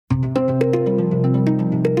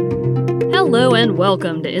Hello and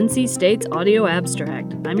welcome to NC State's Audio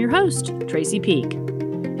Abstract. I'm your host, Tracy Peak.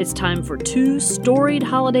 It's time for two storied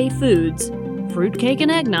holiday foods, fruitcake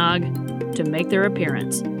and eggnog, to make their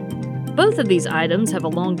appearance. Both of these items have a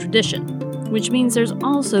long tradition, which means there's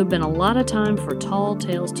also been a lot of time for tall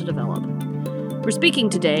tales to develop. We're speaking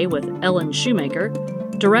today with Ellen Shoemaker,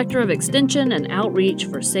 Director of Extension and Outreach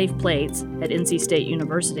for Safe Plates at NC State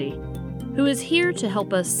University, who is here to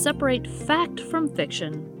help us separate fact from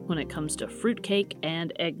fiction when it comes to fruitcake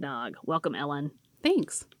and eggnog. Welcome, Ellen.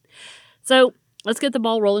 Thanks. So, let's get the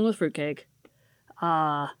ball rolling with fruitcake.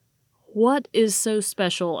 What is so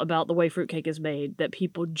special about the way fruitcake is made that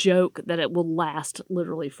people joke that it will last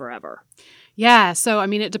literally forever? Yeah, so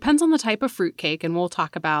it depends on the type of fruitcake, and we'll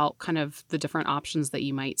talk about kind of the different options that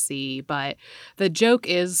you might see. But the joke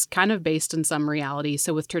is kind of based in some reality.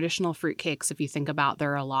 So with traditional fruitcakes, if you think about,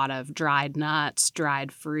 there are a lot of dried nuts,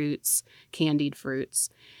 dried fruits, candied fruits.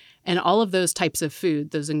 And all of those types of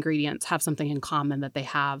food, those ingredients have something in common, that they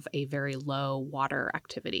have a very low water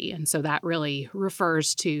activity. And so that really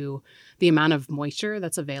refers to the amount of moisture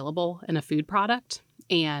that's available in a food product.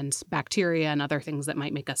 And bacteria and other things that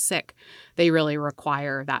might make us sick, they really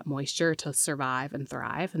require that moisture to survive and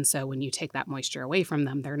thrive. And so when you take that moisture away from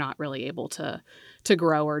them, they're not really able to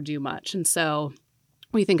grow or do much. And so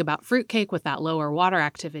when you think about fruitcake with that lower water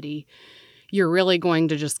activity, you're really going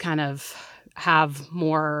to just kind of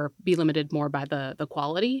be limited more by the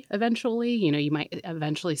quality eventually. You might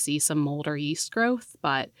eventually see some mold or yeast growth,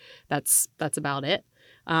 but that's about it.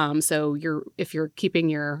 So if you're keeping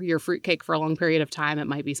your fruitcake for a long period of time, it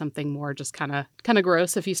might be something more just kind of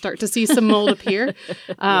gross if you start to see some mold appear.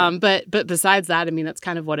 But besides that, that's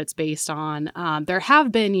kind of what it's based on. There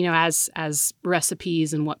have been, as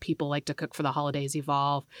recipes and what people like to cook for the holidays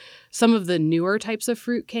evolve, some of the newer types of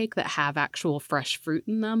fruitcake that have actual fresh fruit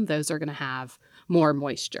in them, those are going to have more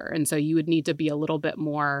moisture. And so you would need to be a little bit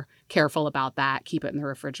more careful about that, keep it in the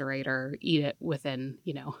refrigerator, eat it within,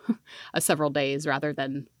 several days rather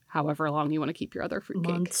than however long you want to keep your other fruitcake.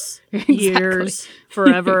 Months, years,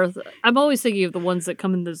 forever. I'm always thinking of the ones that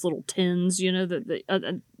come in those little tins,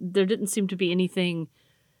 that there didn't seem to be anything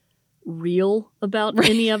real about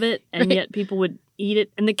any of it, and yet people would eat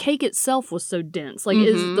it. And the cake itself was so dense. Like,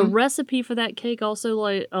 is the recipe for that cake also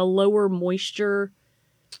like a lower moisture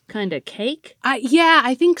kind of cake? Yeah,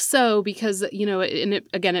 I think so, because, and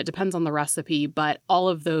it depends on the recipe, but all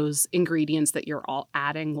of those ingredients that you're all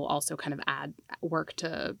adding will also kind of add work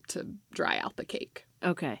to dry out the cake.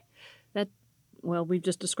 Okay. We've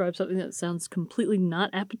just described something that sounds completely not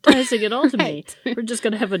appetizing at all to me. We're just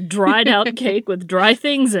going to have a dried out cake with dry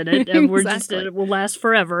things in it, and it will last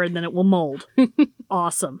forever, and then it will mold.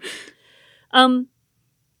 Awesome.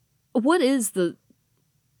 What is the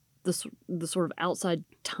sort of outside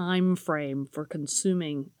time frame for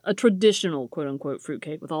consuming a traditional quote-unquote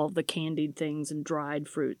fruitcake with all of the candied things and dried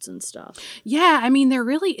fruits and stuff? Yeah, there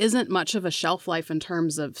really isn't much of a shelf life in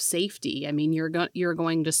terms of safety. You're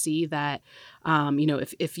going to see that,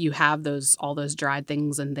 if you have all those dried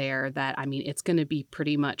things in there, that, it's going to be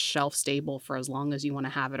pretty much shelf stable for as long as you want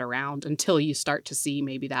to have it around, until you start to see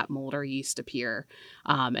maybe that mold or yeast appear.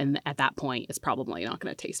 And at that point, it's probably not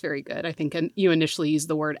going to taste very good. I think you initially used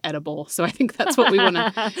the word edible, so I think that's what we want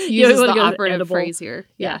to use as the operative phrase here.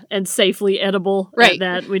 Yeah, and safely edible. Right.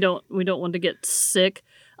 That we don't want to get sick.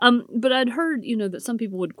 But I'd heard, that some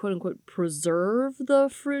people would quote unquote preserve the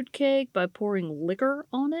fruitcake by pouring liquor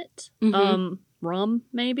on it. Rum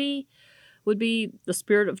maybe would be the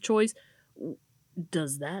spirit of choice.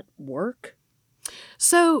 Does that work?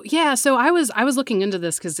 So I was looking into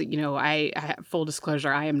this because, I full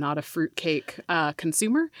disclosure, I am not a fruitcake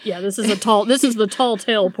consumer. Yeah, this is the tall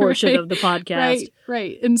tale portion of the podcast.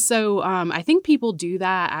 Right. And so I think people do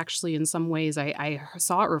that actually in some ways. I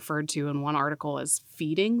saw it referred to in one article as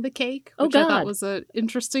feeding the cake, which I thought was an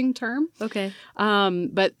interesting term. Okay.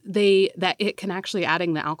 But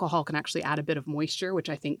adding the alcohol can actually add a bit of moisture, which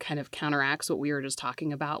I think kind of counteracts what we were just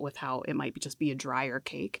talking about with how it might just be a drier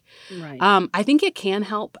cake. Right. I think it can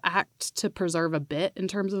help act to preserve a bit in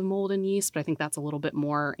terms of mold and yeast, but I think that's a little bit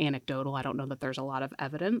more anecdotal. I don't know that there's a lot of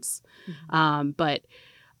evidence. But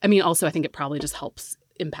also I think it probably just helps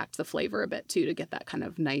impact the flavor a bit too, to get that kind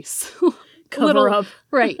of nice cover up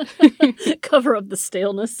the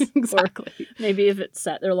staleness. Exactly. Or maybe if it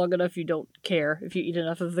sat there long enough, you don't care if you eat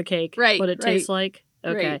enough of the cake, what it tastes like.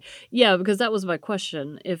 Okay. Right. Yeah, because that was my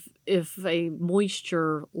question. If a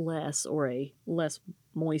moisture less or a less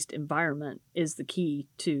moist environment is the key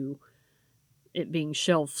to it being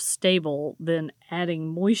shelf stable, then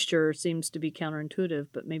adding moisture seems to be counterintuitive,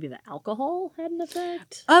 but maybe the alcohol had an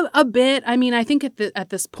effect? A bit. I think at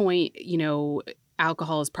this point,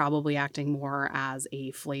 alcohol is probably acting more as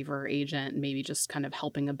a flavor agent, maybe just kind of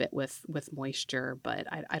helping a bit with moisture. But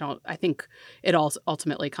I think it also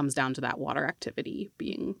ultimately comes down to that water activity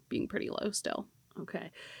being pretty low still.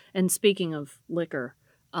 Okay. And speaking of liquor,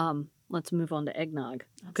 let's move on to eggnog,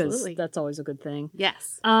 because that's always a good thing.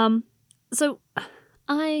 Yes. So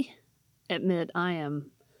I admit I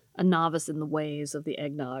am a novice in the ways of the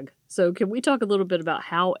eggnog. So can we talk a little bit about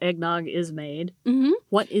how eggnog is made? Mm-hmm.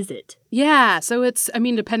 What is it? Yeah, so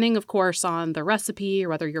depending, of course, on the recipe or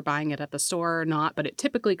whether you're buying it at the store or not, but it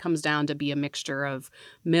typically comes down to be a mixture of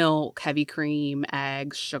milk, heavy cream,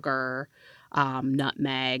 eggs, sugar,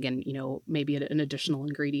 nutmeg, and, maybe an additional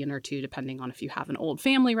ingredient or two, depending on if you have an old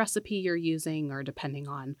family recipe you're using or depending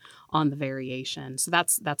on the variation. So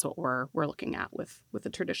that's what we're looking at with a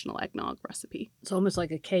traditional eggnog recipe. It's almost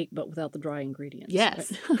like a cake, but without the dry ingredients.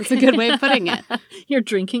 Yes, right? That's a good way of putting it. You're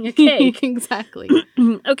drinking a cake. Exactly.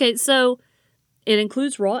 Okay, so it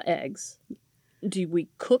includes raw eggs. Do we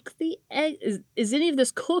cook the egg? Is any of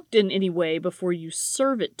this cooked in any way before you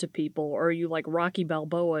serve it to people? Or are you like Rocky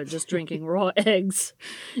Balboa just drinking raw eggs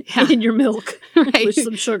in your milk with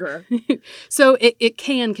some sugar? So it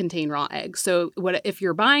can contain raw eggs. So if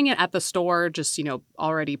you're buying it at the store, just,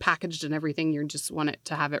 already packaged and everything, you just want it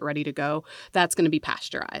to have it ready to go, that's going to be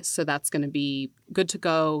pasteurized. So that's going to be good to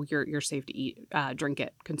go. You're safe to eat, drink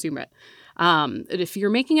it, consume it. If you're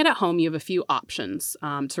making it at home, you have a few options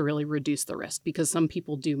to really reduce the risk, because some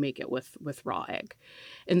people do make it with raw egg.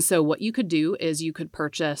 And so what you could do is you could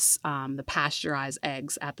purchase the pasteurized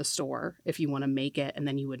eggs at the store if you want to make it, and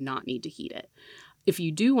then you would not need to heat it. If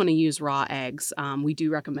you do want to use raw eggs, we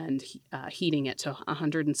do recommend heating it to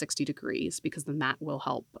 160 degrees, because then that will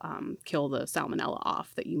help kill the salmonella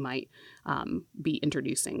off that you might be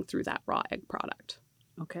introducing through that raw egg product.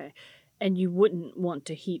 Okay. And you wouldn't want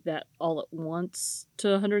to heat that all at once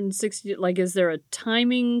to 160? Like, is there a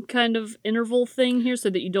timing kind of interval thing here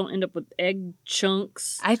so that you don't end up with egg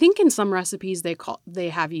chunks? I think in some recipes they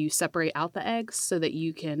have you separate out the eggs so that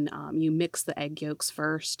you can you mix the egg yolks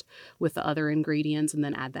first with the other ingredients and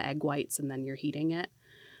then add the egg whites, and then you're heating it.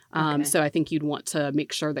 Okay. So I think you'd want to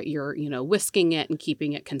make sure that you're whisking it and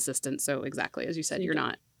keeping it consistent. So exactly as you said, you're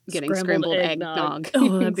not getting scrambled eggnog.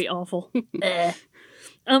 Oh, that'd be awful.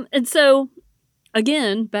 And so,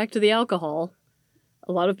 again, back to the alcohol.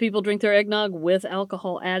 A lot of people drink their eggnog with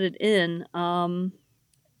alcohol added in.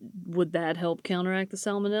 Would that help counteract the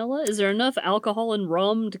salmonella? Is there enough alcohol in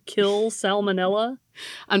rum to kill salmonella?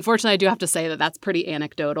 Unfortunately, I do have to say that that's pretty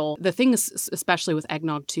anecdotal. The thing is, especially with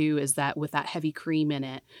eggnog too, is that with that heavy cream in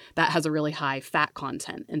it, that has a really high fat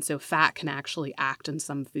content. And so fat can actually act in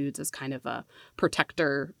some foods as kind of a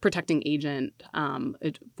protecting agent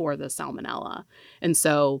for the salmonella. And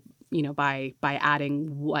so, by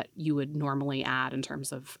adding what you would normally add in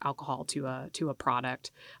terms of alcohol to a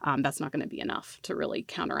product, that's not going to be enough to really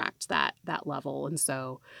counteract that level. And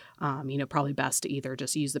so, probably best to either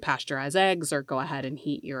just use the pasteurized eggs or go ahead and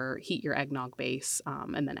heat your eggnog base,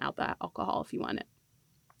 and then add that alcohol if you want it.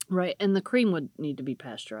 Right, and the cream would need to be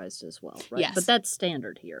pasteurized as well, right? Yes. But that's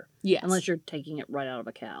standard here. Yes. Unless you're taking it right out of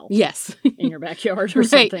a cow. Yes. In your backyard or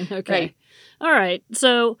something. Okay. Right. All right,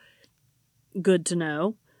 so good to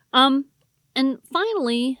know. And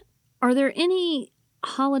finally, are there any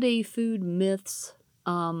holiday food myths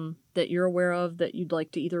that you're aware of that you'd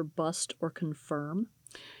like to either bust or confirm?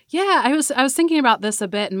 Yeah, I was thinking about this a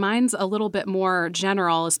bit, and mine's a little bit more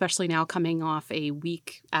general, especially now coming off a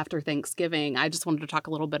week after Thanksgiving. I just wanted to talk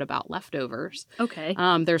a little bit about leftovers. Okay.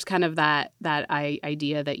 There's kind of that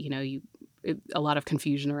idea that, a lot of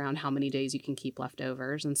confusion around how many days you can keep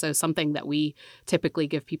leftovers. And so something that we typically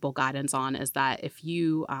give people guidance on is that if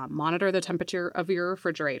you monitor the temperature of your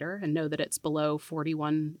refrigerator and know that it's below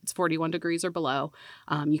 41 degrees or below,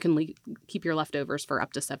 you can keep your leftovers for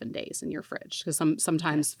up to 7 days in your fridge. Because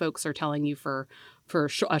sometimes folks are telling you for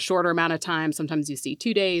a shorter amount of time. Sometimes you see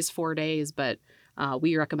 2 days, 4 days, but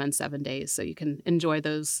we recommend 7 days so you can enjoy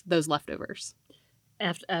those leftovers.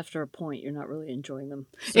 After a point, you're not really enjoying them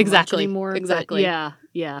so much anymore. Exactly.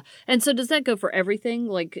 Yeah. And so does that go for everything,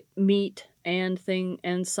 like meat and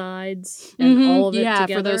sides and all of it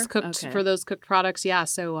together? Yeah, for those cooked products. Yeah.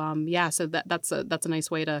 So so that's a nice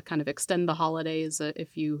way to kind of extend the holidays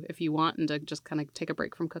if you want, and to just kind of take a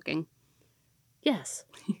break from cooking. Yes.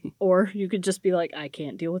 Or you could just be like, I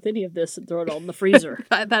can't deal with any of this, and throw it all in the freezer.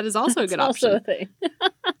 That is also a good option. Also a thing.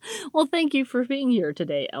 Well, thank you for being here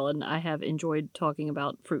today, Ellen. I have enjoyed talking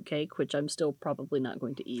about fruitcake, which I'm still probably not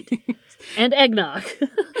going to eat, and eggnog.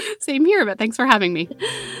 Same here, but thanks for having me.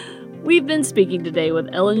 We've been speaking today with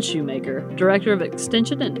Ellen Shoemaker, Director of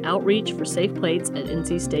Extension and Outreach for Safe Plates at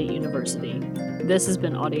NC State University. This has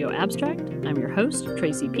been Audio Abstract. I'm your host,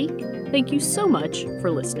 Tracy Peak. Thank you so much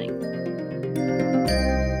for listening.